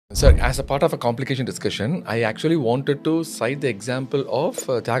So, as a part of a complication discussion, I actually wanted to cite the example of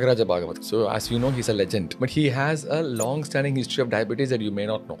Tyagaraja Bhagavat. So, as you know, he's a legend, but he has a long-standing history of diabetes that you may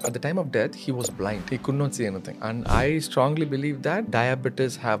not know. At the time of death, he was blind; he could not see anything, and I strongly believe that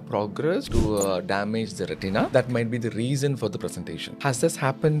diabetes have progressed to damage the retina. That might be the reason for the presentation. Has this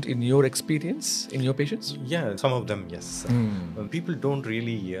happened in your experience, in your patients? Yeah, some of them, yes. People don't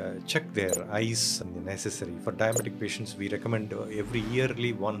really check their eyes necessary. For diabetic patients, we recommend every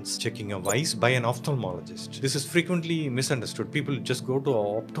yearly once checking of eyes by an ophthalmologist. This is frequently misunderstood. People just go to an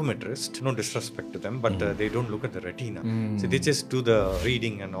optometrist, no disrespect to them, but they don't look at the retina. So they just do the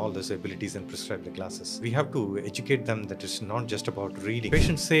reading and all those abilities and prescribe the glasses. We have to educate them that it's not just about reading.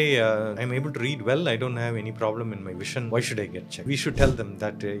 Patients say, I'm able to read well, I don't have any problem in my vision, why should I get checked? We should tell them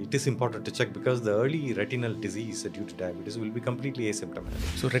that it is important to check because the early retinal disease due to diabetes will be completely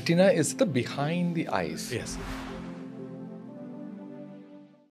asymptomatic. So, retina is the behind the eyes. Yes.